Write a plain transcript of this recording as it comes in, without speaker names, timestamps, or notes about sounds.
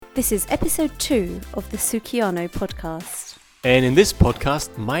This is episode 2 of the Sukiano podcast. And in this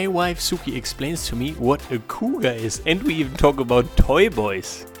podcast, my wife Suki explains to me what a cougar is, and we even talk about toy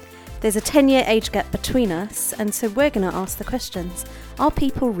boys. There's a 10-year age gap between us, and so we're going to ask the questions. Are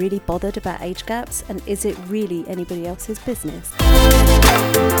people really bothered about age gaps, and is it really anybody else's business?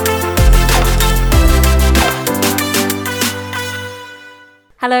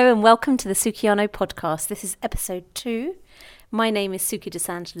 Hello and welcome to the Sukiano podcast. This is episode 2. My name is Suki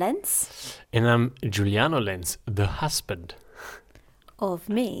Desange Lenz. And I'm Giuliano Lenz, the husband. Of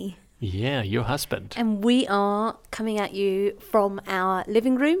me. Yeah, your husband. And we are coming at you from our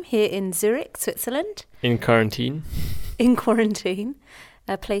living room here in Zurich, Switzerland. In quarantine. In quarantine,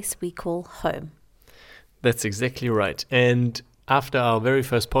 a place we call home. That's exactly right. And after our very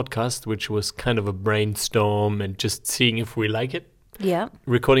first podcast, which was kind of a brainstorm and just seeing if we like it,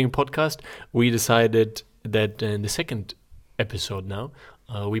 recording a podcast, we decided that in the second episode now,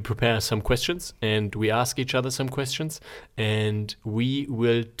 we prepare some questions and we ask each other some questions, and we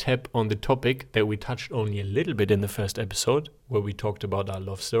will tap on the topic that we touched only a little bit in the first episode where we talked about our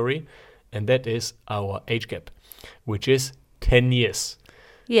love story, and that is our age gap, which is 10 years.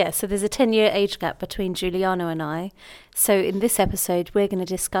 Yeah, so there's a 10-year age gap between Giuliano and I. So in this episode, we're going to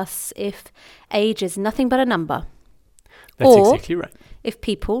discuss if age is nothing but a number. That's exactly right. If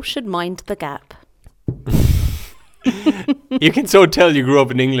people should mind the gap. You can so tell you grew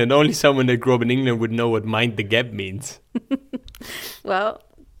up in England. Only someone that grew up in England would know what mind the gap means. Well,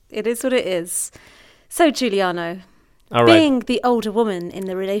 it is what it is. So, Giuliano, all being right. the older woman in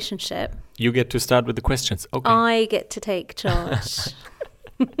the relationship, you get to start with the questions. Okay. I get to take charge.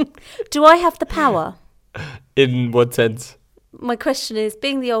 Do I have the power? In what sense? My question is,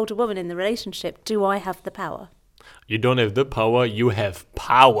 being the older woman in the relationship, do I have the power? You don't have the power, you have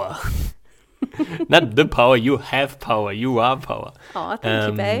power. Not the power, you have power. You are power. Oh,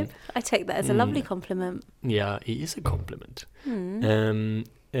 thank you, babe. I take that as a lovely compliment. Yeah, it is a compliment. I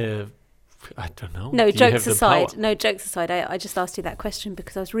don't know. No, jokes aside. I just asked you that question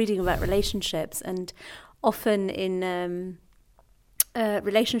because I was reading about relationships, and often in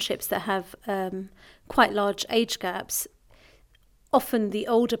relationships that have quite large age gaps, often the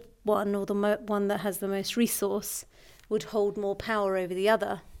older one or the one that has the most resource would hold more power over the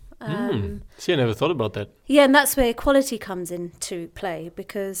other. See, I never thought about that. Yeah, and that's where equality comes into play,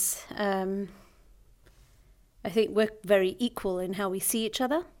 because I think we're very equal in how we see each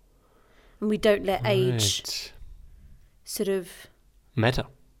other, and we don't let age sort of matter.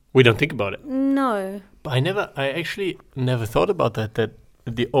 We don't think about it. No. But I actually never thought about that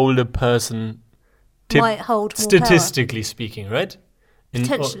the older person might hold more statistically speaking, right?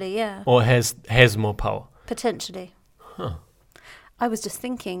 Potentially, yeah. Or has more power. Potentially. Huh. I was just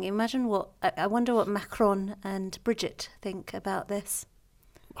thinking, I wonder what Macron and Brigitte think about this.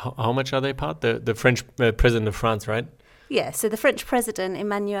 How much are they apart? The French president of France, right? Yeah, so the French president,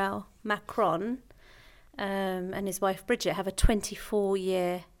 Emmanuel Macron, and his wife Brigitte have a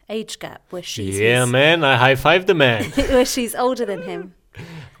 24-year age gap where she's... Yeah, man, I high-five the man. Where she's older than him.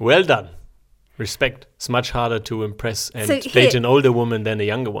 Well done. Respect. It's much harder to impress and date an older woman than a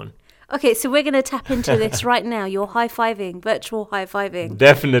younger one. Okay, so we're going to tap into this right now. You're high-fiving, virtual high-fiving.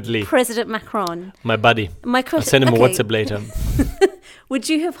 Definitely. President Macron. My buddy. I'll send him a WhatsApp later. Would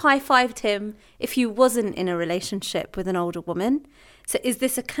you have high-fived him if you wasn't in a relationship with an older woman? So is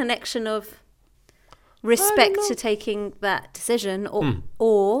this a connection of respect to taking that decision,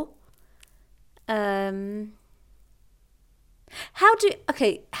 or how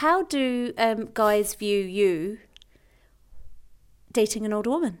do guys view you dating an older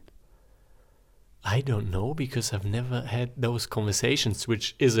woman? I don't know, because I've never had those conversations,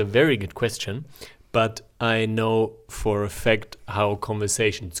 which is a very good question. But I know for a fact how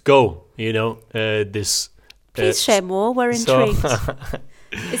conversations go. You know, this. Please share more. We're intrigued.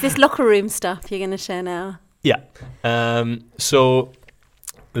 Is this locker room stuff you're going to share now? Yeah. So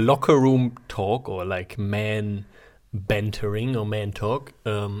locker room talk, or like man bantering or man talk,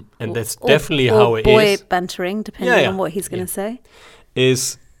 and that's definitely how it is. Boy bantering, depending on what he's going to say.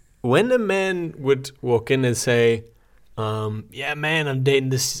 Is when a man would walk in and say, yeah, man, I'm dating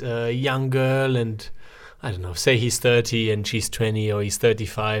this young girl, and I don't know, say he's 30 and she's 20, or he's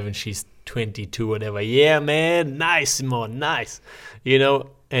 35 and she's 22, whatever. Yeah, man, nice, more nice. You know,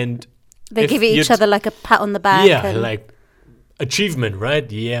 and they give each other like a pat on the back. Yeah, like achievement,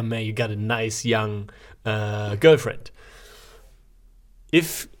 right? Yeah, man, you got a nice young girlfriend.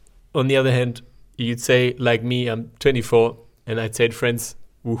 If, on the other hand, you'd say, like me, I'm 24, and I'd say to friends,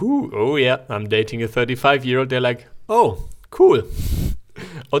 woohoo, oh yeah, I'm dating a 35-year-old. They're like, oh, cool.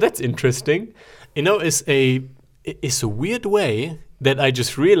 Oh, that's interesting. You know, it's a weird way that I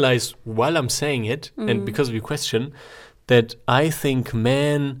just realized while I'm saying it, and because of your question, that I think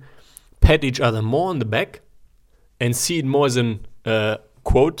men pat each other more on the back and see it more as an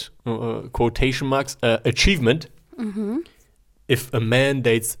quotation marks achievement if a man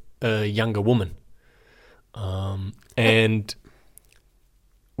dates a younger woman. And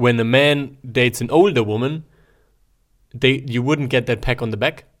when a man dates an older woman, you wouldn't get that pat on the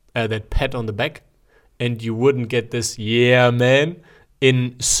back, and you wouldn't get this "yeah, man"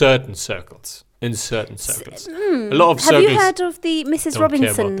 in certain circles. A lot of circles. Have you heard of the Mrs.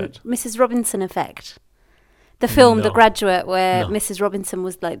 Robinson effect? The film, The Graduate, where Mrs. Robinson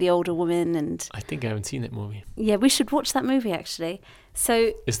was like the older woman, and I think I haven't seen that movie. Yeah, we should watch that movie actually.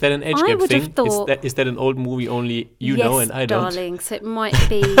 So is that an age gap thing? Is that an old movie only you know and I don't? Yes, darling. So it might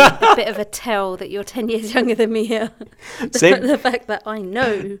be a bit of a tell that you're 10 years younger than me here. The fact that I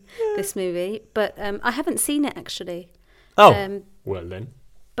know this movie, but I haven't seen it actually. Oh, well then.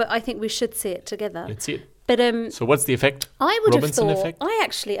 But I think we should see it together. Let's see it. But so what's the effect? I would Robinson have thought. Effect?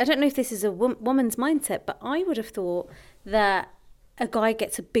 I don't know if this is a woman's mindset, but I would have thought that a guy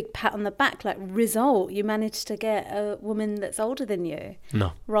gets a big pat on the back, like result, you managed to get a woman that's older than you.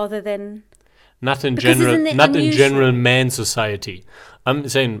 No. Rather than not in general man society. I'm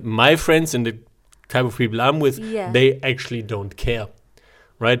saying my friends and the type of people I'm with, they actually don't care,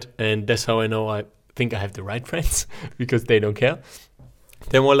 right? And that's how I know I think I have the right friends because they don't care.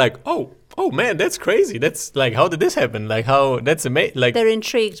 They're more like, oh man, that's crazy. That's like, how did this happen? Like, how that's amazing. Like they're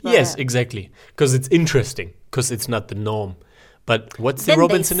intrigued by yes, it. Exactly, because it's interesting, because it's not the norm. But what's the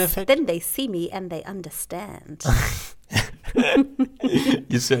Robinson effect? Then they see me and they understand.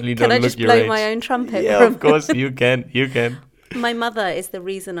 You certainly don't look your age. Can I just blow my own trumpet? Yeah, of course you can. You can. My mother is the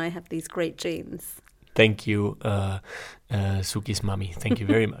reason I have these great genes. Thank you, Suki's mummy. Thank you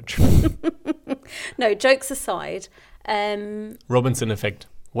very much. No, jokes aside. Robinson effect.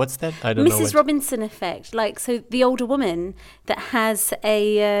 What's that? I don't know. Mrs. Robinson effect. Like, so the older woman that has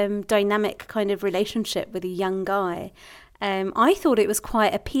a dynamic kind of relationship with a young guy. I thought it was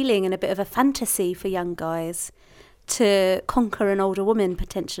quite appealing and a bit of a fantasy for young guys to conquer an older woman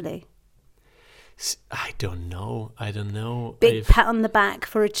potentially. I don't know. Big pat on the back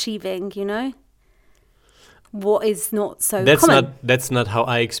for achieving, what is not so common. That's not how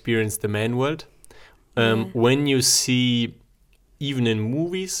I experience the man world. When you see, even in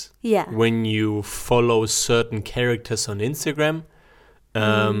movies, when you follow certain characters on Instagram,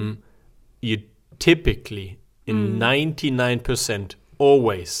 you typically, in 99%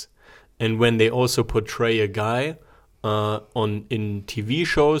 always, and when they also portray a guy in TV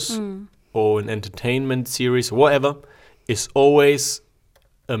shows or in entertainment series, whatever, is always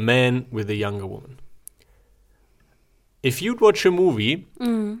a man with a younger woman. If you'd watch a movie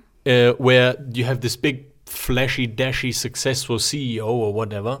where you have this big, flashy, dashy, successful CEO or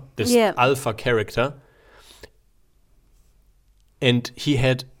whatever, this alpha character, and he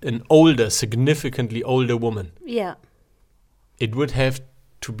had an significantly older woman, it would have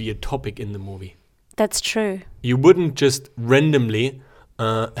to be a topic in the movie. That's true. You wouldn't just randomly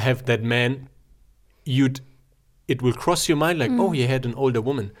have that man. It will cross your mind like, oh, he had an older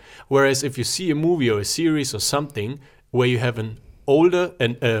woman. Whereas if you see a movie or a series or something where you have an older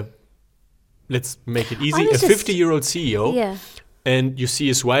and let's make it easy, a 50-year-old CEO, and you see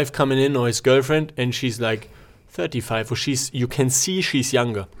his wife coming in or his girlfriend, and she's like 35, or you can see she's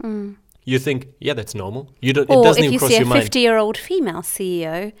younger. You think, that's normal. It doesn't even cross your mind. Or if you see a 50-year-old female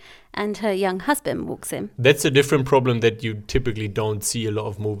CEO and her young husband walks in. That's a different problem that you typically don't see a lot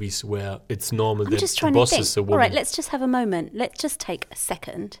of movies where it's normal that the boss is a woman. All right, let's just have a moment. Let's just take a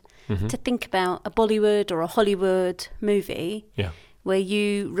second to think about a Bollywood or a Hollywood movie where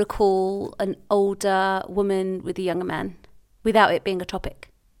you recall an older woman with a younger man without it being a topic.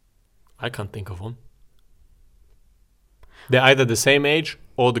 I can't think of one. They're either the same age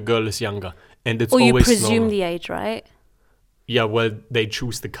or the girl is younger. And it's always normal. Or you presume the age, right? Yeah, well, they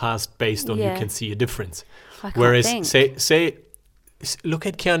choose the cast based on you can see a difference. Whereas, say, look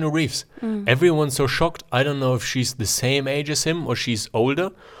at Keanu Reeves. Everyone's so shocked. I don't know if she's the same age as him or she's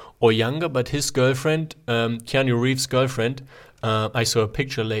older or younger, but his girlfriend, Keanu Reeves' girlfriend, I saw a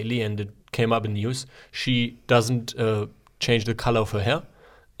picture lately and it came up in the news. She doesn't change the color of her hair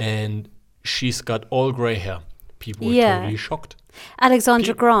and she's got all gray hair. People were totally shocked.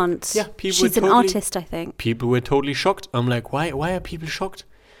 Alexandra Grant. Yeah, she's an artist, I think. People were totally shocked. I'm like, why are people shocked?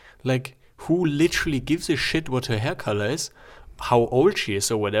 Like, who literally gives a shit what her hair color is, how old she is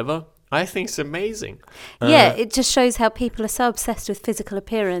or whatever? I think it's amazing. It just shows how people are so obsessed with physical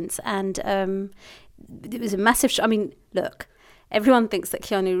appearance. And it was a massive I mean, look, everyone thinks that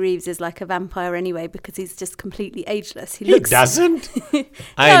Keanu Reeves is like a vampire anyway because he's just completely ageless. He doesn't?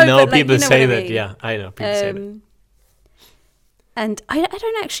 I know people say that. Yeah, I know people say that. And I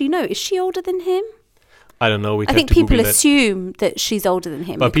don't actually know. Is she older than him? I don't know. I think people assume that she's older than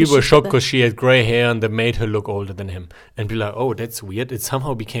him. But people were shocked because she had grey hair and they made her look older than him. And be like, oh, that's weird. It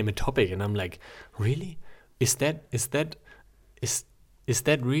somehow became a topic. And I'm like, really? Is that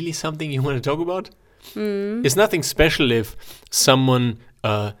really something you want to talk about? It's nothing special if someone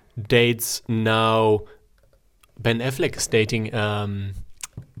dates now. Ben Affleck is dating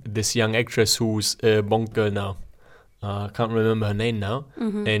this young actress who's a Bond girl now. I can't remember her name now.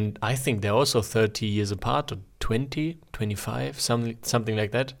 And I think they're also 30 years apart, or 20, 25, something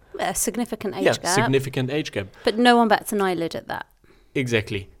like that. A significant age gap. Yeah, significant age gap. But no one bats an eyelid at that.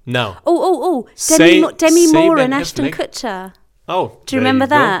 Exactly. Now. Demi Moore and Ashton Kutcher. Oh, do you remember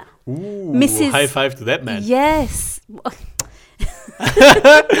that? Ooh, Mrs. High five to that man. Yes.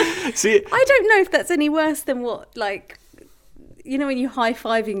 See, I don't know if that's any worse than what, like, you know, when you're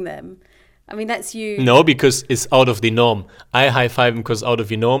high-fiving them. I mean, that's you. No, because it's out of the norm. I high-five him because out of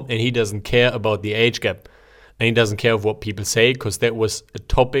the norm, and he doesn't care about the age gap. And he doesn't care of what people say, because that was a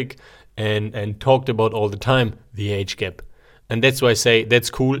topic and talked about all the time, the age gap. And that's why I say, that's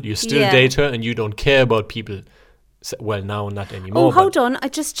cool, you still date her, and you don't care about people. Well, now not anymore. Oh, hold on! I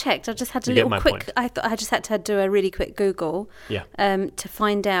just checked. I just had a little quick. I thought I just had to do a really quick Google. Yeah. To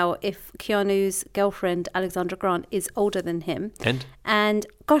find out if Keanu's girlfriend Alexandra Grant is older than him. And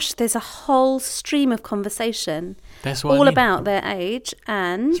gosh, there's a whole stream of conversation. That's what all about their age,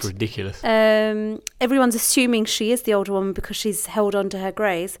 and it's ridiculous. Everyone's assuming she is the older woman because she's held on to her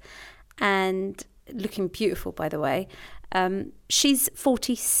greys, and looking beautiful, by the way. She's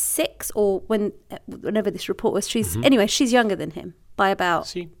 46, or whenever this report was, anyway, she's younger than him by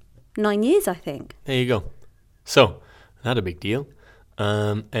about 9 years, I think. There you go. So, not a big deal.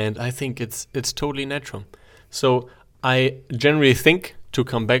 And I think it's totally natural. So, I generally think, to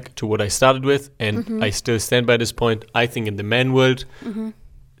come back to what I started with, and I still stand by this point, I think in the man world,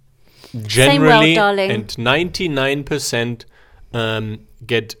 generally, and 99%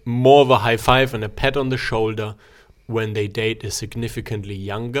 get more of a high five and a pat on the shoulder when they date a significantly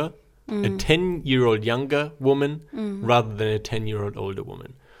younger, a 10-year-old younger woman, rather than a 10-year-old older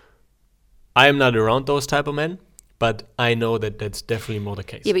woman. I am not around those type of men, but I know that that's definitely more the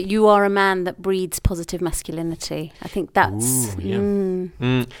case. Yeah, but you are a man that breeds positive masculinity. I think that's... Ooh,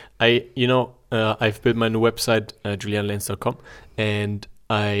 yeah. I've built my new website, julianlenz.com, and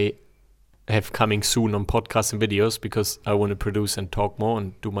I have coming soon on podcasts and videos, because I want to produce and talk more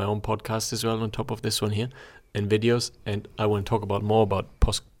and do my own podcast as well on top of this one here, and videos, and I want to talk more about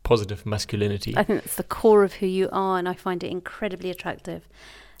positive masculinity. I think that's the core of who you are, and I find it incredibly attractive.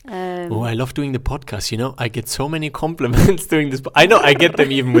 I love doing the podcast, you know. I get so many compliments doing this. I know I get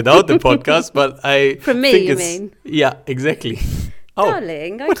them even without the podcast, but From me, you mean? Yeah, exactly.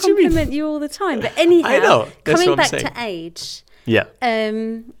 Darling, I compliment you all the time. But anyhow, I know. That's coming what I'm back saying. to age. Yeah.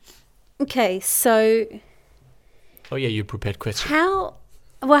 Okay, so... Oh, yeah, you prepared questions.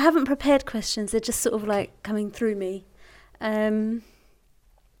 Well, I haven't prepared questions. They're just sort of like coming through me. At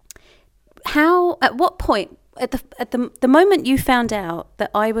what point, at the moment you found out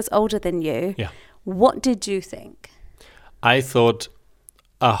that I was older than you, what did you think? I thought,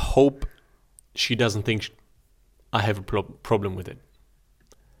 I hope she doesn't think I have a problem with it.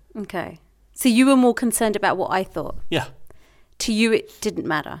 Okay. So you were more concerned about what I thought? Yeah. To you, it didn't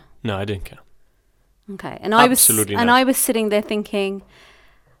matter? No, I didn't care. Okay. And I was sitting there thinking...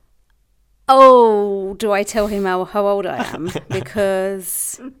 Oh, do I tell him how old I am?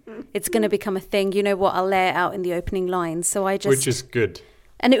 Because it's going to become a thing. You know what? I'll lay it out in the opening lines. So I just... Which is good.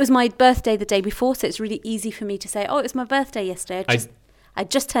 And it was my birthday the day before, so it's really easy for me to say, oh, it was my birthday yesterday. I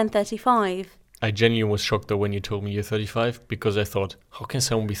just turned 35. I genuinely was shocked, though, when you told me you're 35, because I thought, how can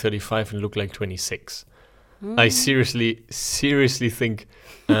someone be 35 and look like 26? I seriously think...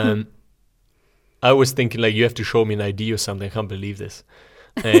 I was thinking, like, you have to show me an ID or something. I can't believe this.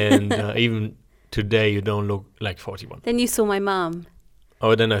 And even today, you don't look like 41. Then you saw my mum.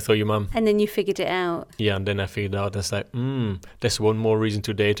 Oh, then I saw your mum. And then you figured it out. Yeah, and then I figured out, that's like, that's one more reason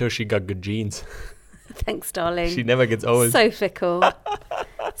to date her. She got good genes. Thanks, darling. She never gets old. So fickle.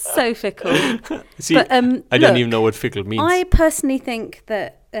 So fickle. See, I don't even know what fickle means. I personally think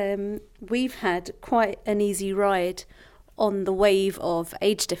that we've had quite an easy ride on the wave of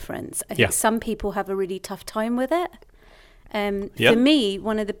age difference. I think some people have a really tough time with it. For me,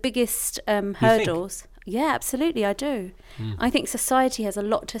 one of the biggest hurdles... Yeah, absolutely, I do. I think society has a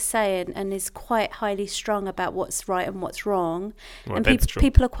lot to say and is quite highly strung about what's right and what's wrong. Well, and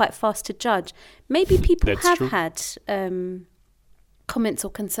people are quite fast to judge. Maybe people have had comments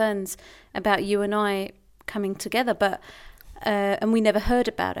or concerns about you and I coming together, but and we never heard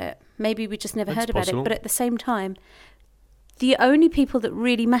about it. Maybe we just never heard about it. But at the same time, the only people that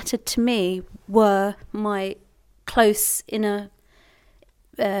really mattered to me were my close inner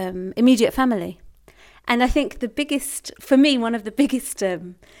immediate family. And I think one of the biggest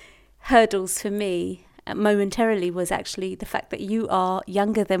hurdles for me momentarily was actually the fact that you are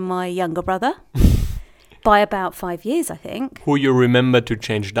younger than my younger brother by about 5 years, I think. Who you remember to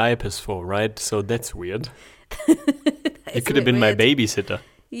change diapers for, right? So that's weird. You could have been my babysitter.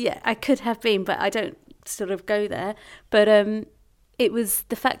 Yeah, I could have been, but I don't sort of go there. But it was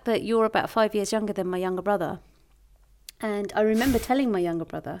the fact that you're about 5 years younger than my younger brother. And I remember telling my younger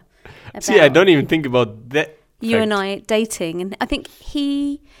brother about... See, I don't even think about that. You and I dating. And I think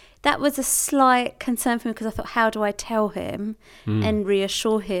that was a slight concern for me, because I thought, how do I tell him and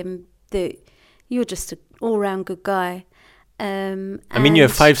reassure him that you're just an all-round good guy? I mean, you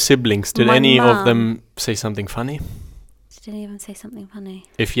have 5 siblings. Did any of them say something funny? Did any of them say something funny?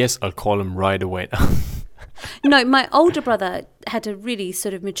 If yes, I'll call him right away. No, my older brother had a really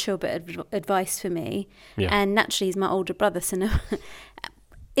sort of mature bit of advice for me. Yeah. And naturally, he's my older brother. So, no,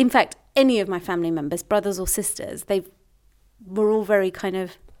 in fact, any of my family members, brothers or sisters, they were all very kind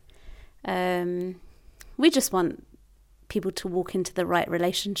of... we just want people to walk into the right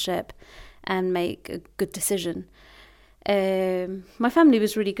relationship and make a good decision. My family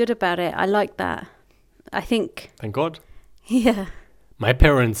was really good about it. I liked that. I think... Thank God. Yeah. My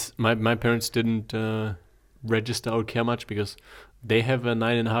parents didn't register or care much, because they have a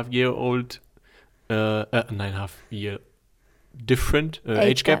 9.5-year-old, 9.5-year different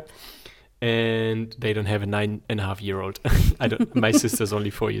age gap, and they don't have a 9.5-year-old. My sister's only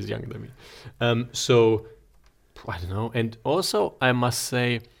 4 years younger than me. So I don't know. And also, I must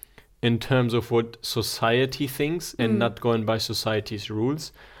say, in terms of what society thinks and not going by society's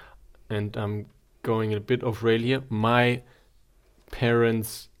rules, and I'm going a bit off rail here, my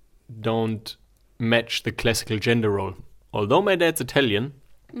parents don't match the classical gender role. Although my dad's Italian,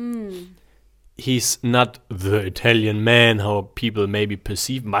 he's not the Italian man how people maybe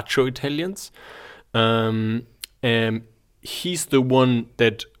perceive macho Italians. He's the one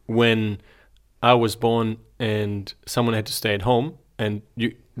that when I was born and someone had to stay at home, and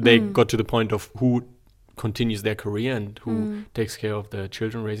they got to the point of who continues their career and who takes care of the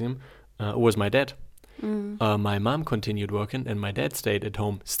children, raising them, was my dad. My mom continued working, and my dad stayed at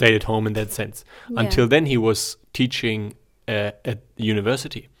home in that sense. Yeah. Until then, he was teaching at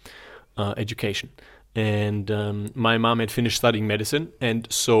university education. And my mom had finished studying medicine, and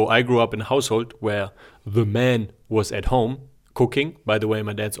so I grew up in a household where the man was at home cooking. By the way,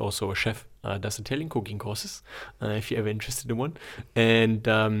 my dad's also a chef, does Italian cooking courses, if you're ever interested in one,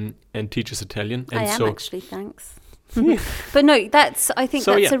 and teaches Italian. And I am actually, thanks. But no, I think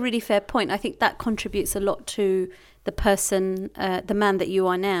that's a really fair point. I think that contributes a lot to the person, the man that you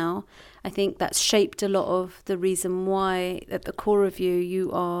are now. I think that's shaped a lot of the reason why at the core of you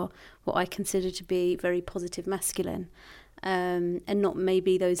are what I consider to be very positive masculine, and not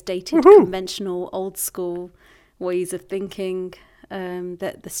maybe those dated, conventional, old school ways of thinking,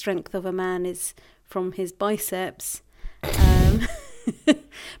 that the strength of a man is from his biceps.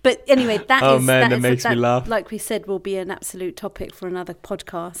 But anyway, that makes me laugh. Like we said, will be an absolute topic for another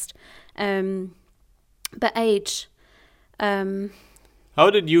podcast. But age. How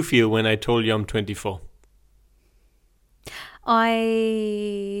did you feel when I told you I'm 24?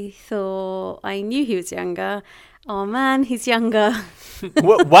 I thought I knew he was younger. Oh man, he's younger.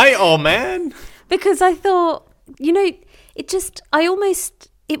 Why, oh man? Because I thought,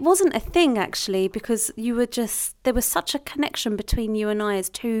 it wasn't a thing actually, because there was such a connection between you and I as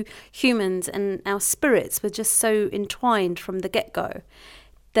two humans, and our spirits were just so entwined from the get-go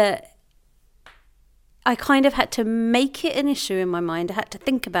that I kind of had to make it an issue in my mind. I had to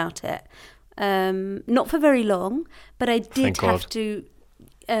think about it. Not for very long, but I did have to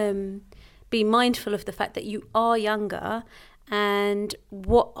be mindful of the fact that you are younger. And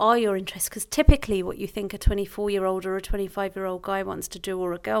what are your interests? Because typically what you think a 24-year-old or a 25-year-old guy wants to do,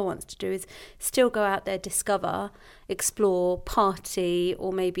 or a girl wants to do, is still go out there, discover, explore, party,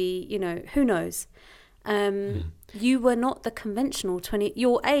 or maybe, who knows. You were not the conventional 20.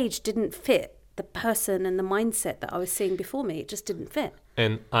 Your age didn't fit the person and the mindset that I was seeing before me. It just didn't fit.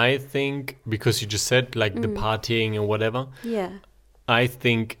 And I think, because you just said the partying and whatever. Yeah. I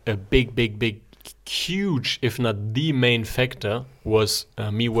think a big, huge, if not the main factor, was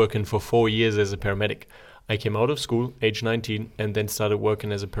me working for 4 years as a paramedic. I came out of school, age 19, and then started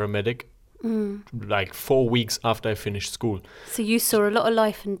working as a paramedic like 4 weeks after I finished school. So you saw a lot of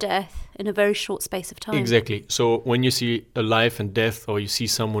life and death in a very short space of time. Exactly. So when you see a life and death, or you see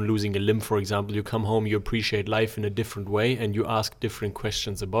someone losing a limb, for example, you come home, you appreciate life in a different way, and you ask different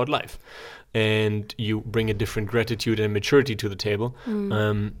questions about life. And you bring a different gratitude and maturity to the table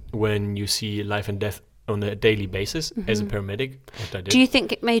when you see life and death on a daily basis as a paramedic. What I did. Do you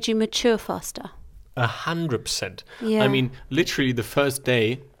think it made you mature faster? 100%. Yeah. I mean, literally the first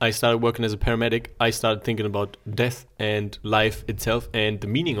day I started working as a paramedic, I started thinking about death and life itself and the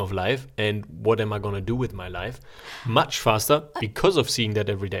meaning of life and what am I going to do with my life much faster because of seeing that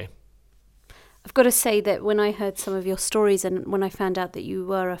every day. I've got to say that when I heard some of your stories and when I found out that you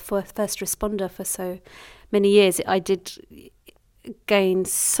were a first responder for so many years, I did gain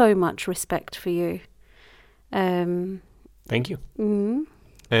so much respect for you. Thank you. Mm-hmm.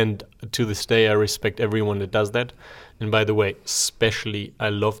 And to this day, I respect everyone that does that. And by the way, especially, I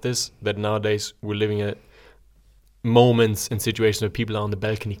love this, that nowadays we're living at moments and situations where people are on the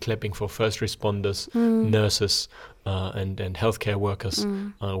balcony clapping for first responders, nurses, and healthcare workers,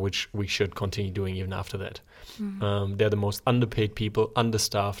 which we should continue doing even after that. They're the most underpaid people,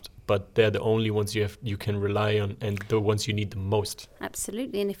 understaffed, but they're the only ones you can rely on and the ones you need the most.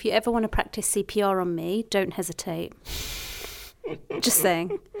 Absolutely. And if you ever want to practice CPR on me, don't hesitate. Just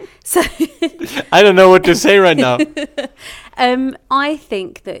saying. So I don't know what to say right now. I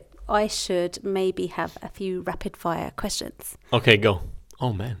think that I should maybe have a few rapid fire questions. Okay, go.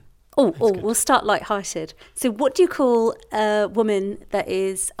 Oh, man. We'll start light-hearted. So what do you call a woman that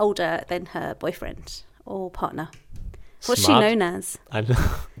is older than her boyfriend or partner? What's Smart. she known as? I don't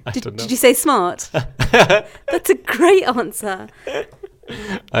know. Did you say smart? That's a great answer.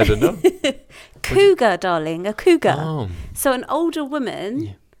 I don't know. Cougar, darling, a cougar. Oh. So an older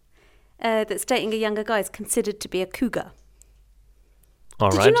woman that's dating a younger guy is considered to be a cougar. All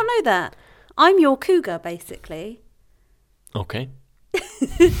right. Did you not know that? I'm your cougar, basically. Okay.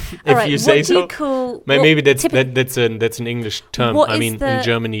 All right, you say what so. Do you call, maybe that's an English term. What I is mean, the, in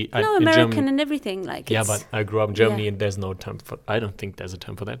Germany, no, in American Germany, and everything like. Yeah, but I grew up in Germany, and there's no term for. I don't think there's a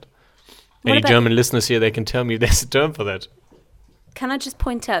term for that. Any German listeners here, they can tell me there's a term for that. Can I just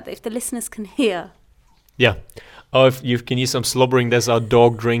point out that if the listeners can hear? Yeah. Oh, if you can hear some slobbering, there's our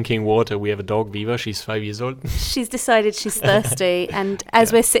dog drinking water. We have a dog, Viva. She's 5 years old. She's decided she's thirsty, and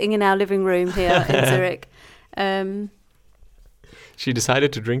as we're sitting in our living room here in Zurich, she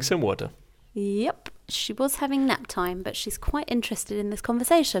decided to drink some water. Yep, she was having nap time, but she's quite interested in this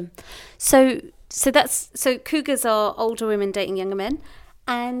conversation. So cougars are older women dating younger men,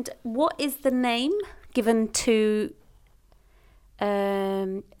 and what is the name given to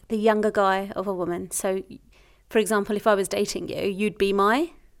the younger guy of a woman? So, for example, if I was dating you, you'd be my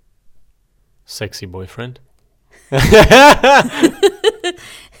sexy boyfriend.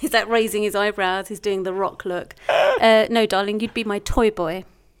 He's like raising his eyebrows. He's doing the rock look. No, darling, you'd be my toy boy.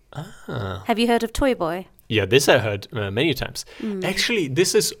 Ah. Have you heard of toy boy? Yeah, this I heard many times. Actually,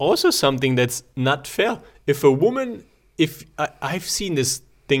 this is also something that's not fair. If a woman, I've seen this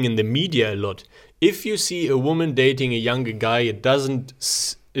thing in the media a lot. If you see a woman dating a younger guy,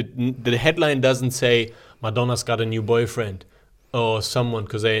 the headline doesn't say Madonna's got a new boyfriend or someone,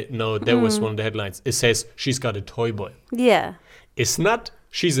 because that was one of the headlines. It says she's got a toy boy. Yeah. It's not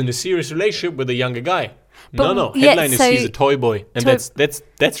she's in a serious relationship with a younger guy. But no. Headline is he's a toy boy, and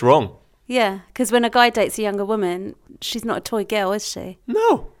that's wrong. Yeah, because when a guy dates a younger woman, she's not a toy girl, is she?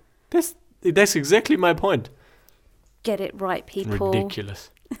 No, that's exactly my point. Get it right, people.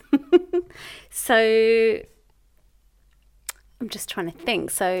 Ridiculous. So, I'm just trying to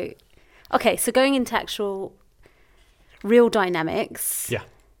think. So, okay, so going into actual real dynamics. Yeah.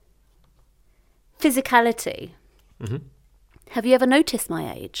 Physicality. Mm-hmm. Have you ever noticed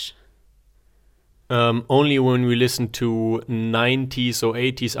my age? Only when we listen to 90s or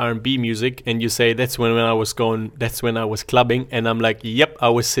 80s R&B music and you say that's when I was clubbing, and I'm like, yep, I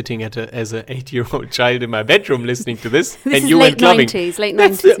was sitting as an 8-year-old child in my bedroom listening to this and you went clubbing. Late 90s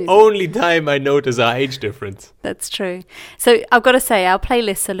That's the music. only time I notice our age difference. That's true. So I've got to say our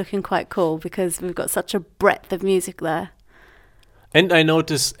playlists are looking quite cool because we've got such a breadth of music there. And I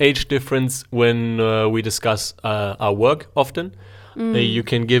notice age difference when we discuss our work often. You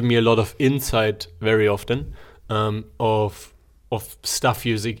can give me a lot of insight very often of stuff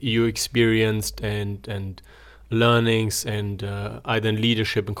you experienced and learnings and either in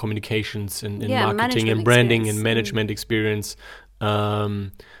leadership and communications and in marketing and branding and management experience. I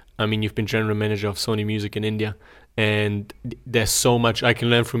mean, you've been general manager of Sony Music in India, and there's so much I can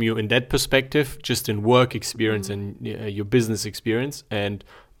learn from you in that perspective, just in work experience and your business experience. And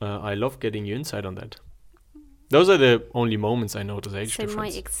I love getting your insight on that. Those are the only moments I notice age difference. So my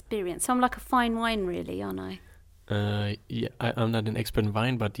experience. So I'm like a fine wine, really, aren't I? Yeah, I'm not an expert in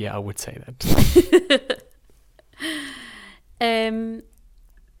wine, but yeah, I would say that.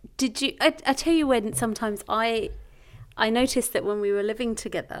 Did you? I tell you when. Sometimes I noticed that when we were living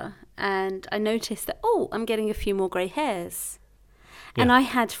together, and I noticed that I'm getting a few more grey hairs, and I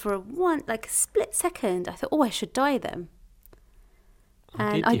had for a split second, I thought, I should dye them,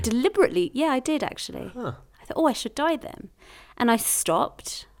 and I deliberately, I did actually. Huh. I thought, I should dye them, and I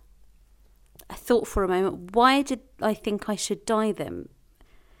stopped. I thought for a moment, why did I think I should dye them?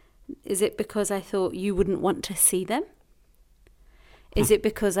 Is it because I thought you wouldn't want to see them? Is it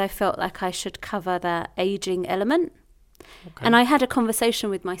because I felt like I should cover that aging element? Okay. And I had a conversation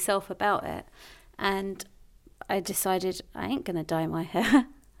with myself about it, and I decided I ain't going to dye my hair.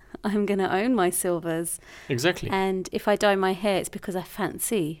 I'm going to own my silvers. Exactly. And if I dye my hair, it's because I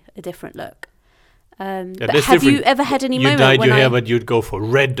fancy a different look. But have you ever had any moment you dyed your hair, but you'd go for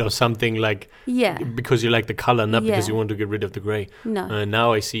red or something because you like the color, not because you want to get rid of the grey. No.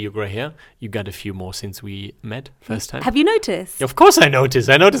 Now I see your grey hair. You got a few more since we met first time. Have you noticed? Of course I notice.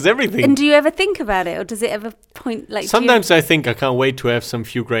 I notice everything. And do you ever think about it, or does it ever point like? Sometimes I think I can't wait to have some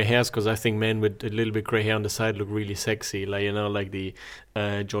few grey hairs, because I think men with a little bit grey hair on the side look really sexy, like the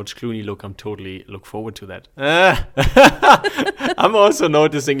George Clooney look. I'm totally look forward to that. I'm also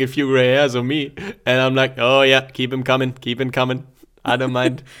noticing a few grey hairs on me. And I'm like, oh yeah, keep him coming. I don't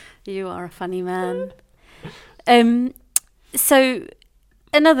mind. You are a funny man. So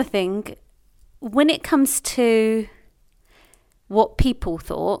another thing, when it comes to what people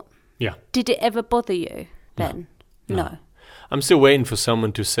thought, did it ever bother you then? No. I'm still waiting for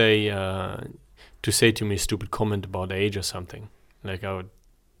someone to say to me a stupid comment about age or something. Like I would,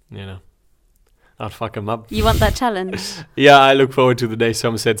 I'd fuck him up. You want that challenge? Yeah, I look forward to the day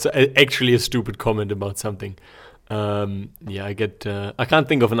someone said actually a stupid comment about something. I get. I can't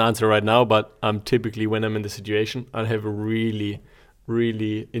think of an answer right now, but I'm typically, when I'm in the situation, I'll have a really,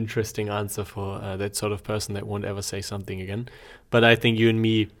 really interesting answer for that sort of person that won't ever say something again. But I think you and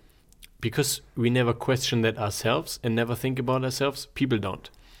me, because we never question that ourselves and never think about ourselves, people don't.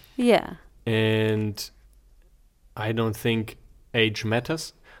 Yeah. And I don't think age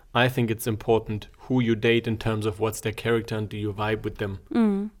matters. I think it's important who you date in terms of what's their character and do you vibe with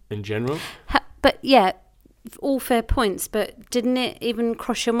them in general. But yeah, all fair points. But didn't it even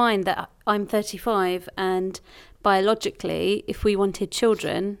cross your mind that I'm 35 and biologically, if we wanted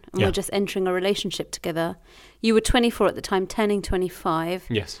children and we're just entering a relationship together, you were 24 at the time, turning 25.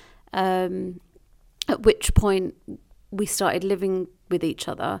 Yes. At which point we started living with each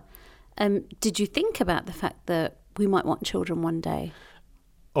other. Did you think about the fact that we might want children one day?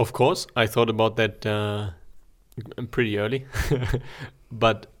 Of course, I thought about that pretty early,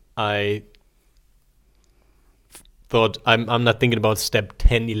 but I thought I'm not thinking about step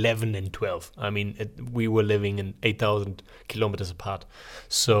 10, 11, and 12. I mean, we were living in 8,000 kilometers apart,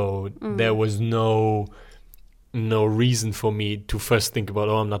 so there was no reason for me to first think about,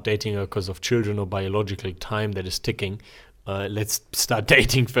 I'm not dating her because of children or biological time that is ticking. Let's start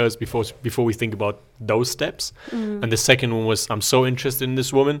dating first before we think about those steps. And the second one was, I'm so interested in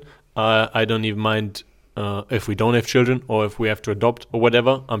this woman. I don't even mind if we don't have children or if we have to adopt or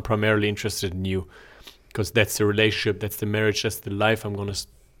whatever. I'm primarily interested in you, because that's the relationship, that's the marriage, that's the life I'm going to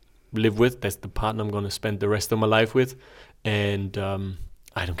live with. That's the partner I'm going to spend the rest of my life with. And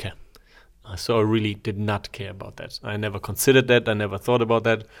I don't care. So I really did not care about that. I never considered that. I never thought about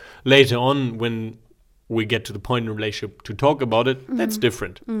that. Later on, when we get to the point in a relationship to talk about it, that's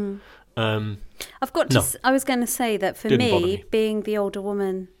different. I've got to. I was going to say that for me, being the older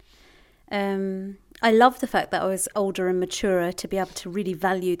woman, I love the fact that I was older and maturer to be able to really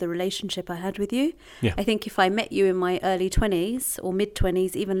value the relationship I had with you. Yeah. I think if I met you in my early 20s or mid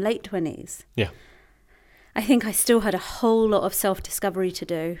 20s, even late 20s, I think I still had a whole lot of self-discovery to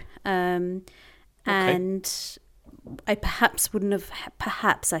do. And I perhaps wouldn't have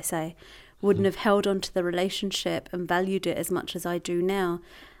held on to the relationship and valued it as much as I do now.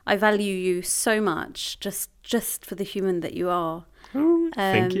 I value you so much just for the human that you are.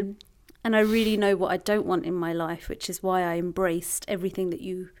 Thank you. And I really know what I don't want in my life, which is why I embraced everything that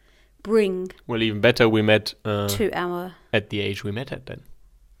you bring. Well, even better, we met at the age we met at then.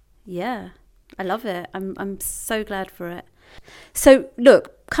 Yeah, I love it. I'm so glad for it. So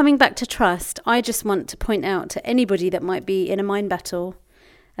look, coming back to trust, I just want to point out to anybody that might be in a mind battle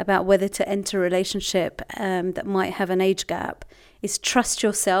about whether to enter a relationship that might have an age gap, is trust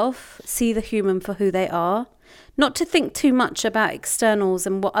yourself, see the human for who they are, not to think too much about externals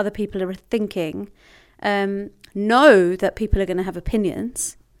and what other people are thinking. Know that people are going to have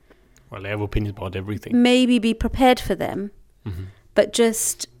opinions. Well, they have opinions about everything. Maybe be prepared for them, Mm-hmm. but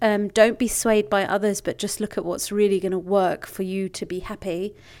just don't be swayed by others, but just look at what's really going to work for you to be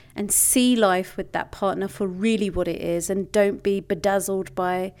happy and see life with that partner for really what it is, and don't be bedazzled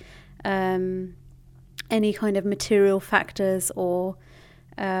by any kind of material factors or...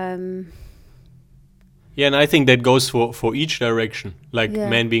 Yeah, and I think that goes for each direction, like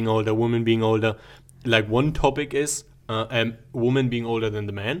man being older, woman being older. Like one topic is woman being older than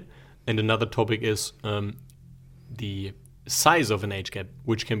the man, and another topic is the size of an age gap,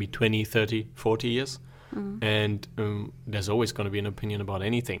 which can be 20, 30, 40 years. And there's always going to be an opinion about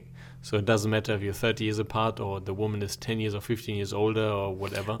anything. So it doesn't matter if you're 30 years apart or the woman is 10 years or 15 years older or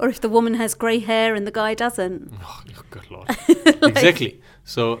whatever. Or if the woman has grey hair and the guy doesn't. Oh, good Lord. Exactly.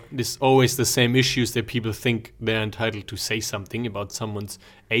 So there's always the same issues that people think they're entitled to say something about someone's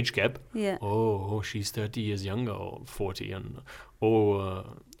age gap. Yeah. Oh, she's 30 years younger or 40. And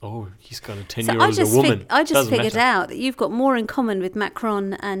he's got a 10-year-old woman. I just figured out that you've got more in common with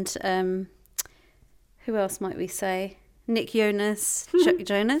Macron and who else might we say? Nick Jonas,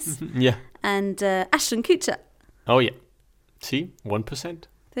 Jonas. Yeah. And Ashton Kutcher. Oh, yeah. See? 1%.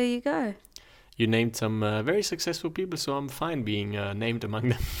 There you go. You named some very successful people, so I'm fine being named among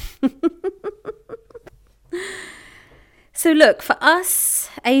them. So look, for us,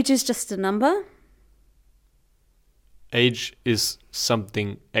 age is just a number. Age is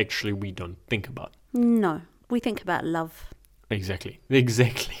something actually we don't think about. No, we think about love. Exactly.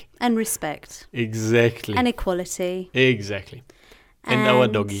 And respect. Exactly. And equality. Exactly. And our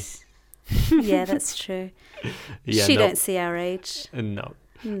doggy. Yeah, that's true. She don't see our age. No.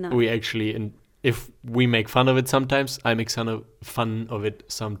 No. We actually, and if we make fun of it sometimes, I make fun of it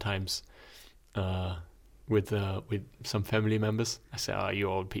sometimes with some family members. I say, you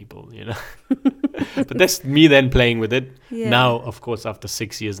old people, you know. But that's me then playing with it. Yeah. Now, of course, after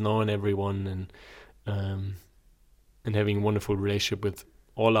 6 years knowing everyone and having a wonderful relationship with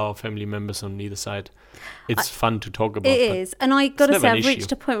all our family members on either side, it's fun to talk about. It is. And I got to say, I've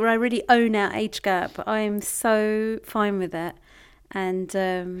reached a point where I really own our age gap. I am so fine with it.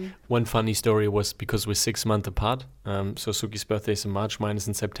 And one funny story was, because we're 6 months apart, so Suki's birthday is in March, mine is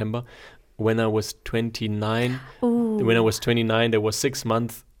in September. When I was 29, there was 6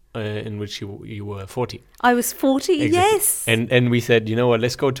 months in which you were 40. I was 40, exactly. Yes. And we said, you know what,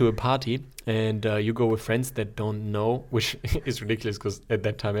 let's go to a party, and you go with friends that don't know, which is ridiculous because at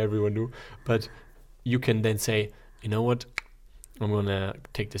that time everyone knew. But you can then say, you know what, I'm going to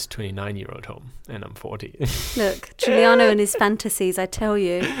take this 29-year-old home, and I'm 40. Look, Giuliano and his fantasies, I tell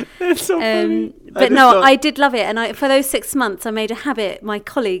you. That's so funny. But I did love it. And for those 6 months, I made a habit, my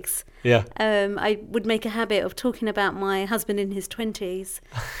colleagues, I would make a habit of talking about my husband in his 20s.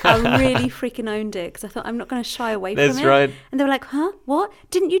 I really freaking owned it because I thought, I'm not going to shy away from it. That's right. And they were like, huh? What?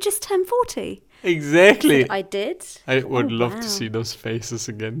 Didn't you just turn 40? Exactly. I did. I would love to see those faces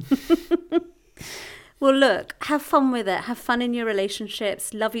again. Well, look, have fun with it. Have fun in your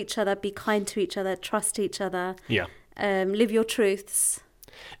relationships. Love each other. Be kind to each other. Trust each other. Yeah. Live your truths.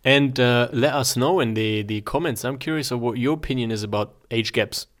 And let us know in the comments. I'm curious of what your opinion is about age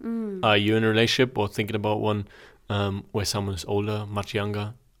gaps. Are you in a relationship or thinking about one where someone is older, much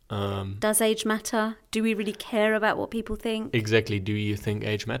younger? Does age matter? Do we really care about what people think? Exactly. Do you think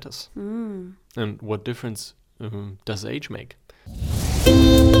age matters? And what difference does age make?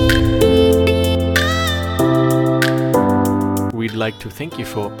 We'd like to thank you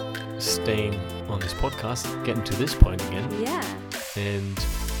for staying on this podcast, getting to this point again. Yeah. And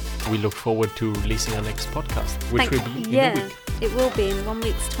we look forward to releasing our next podcast, which will be in a week. It will be in 1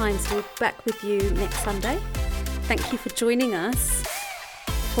 week's time. So we'll be back with you next Sunday. Thank you for joining us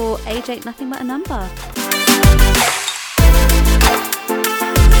for Age Ain't Nothing But a Number.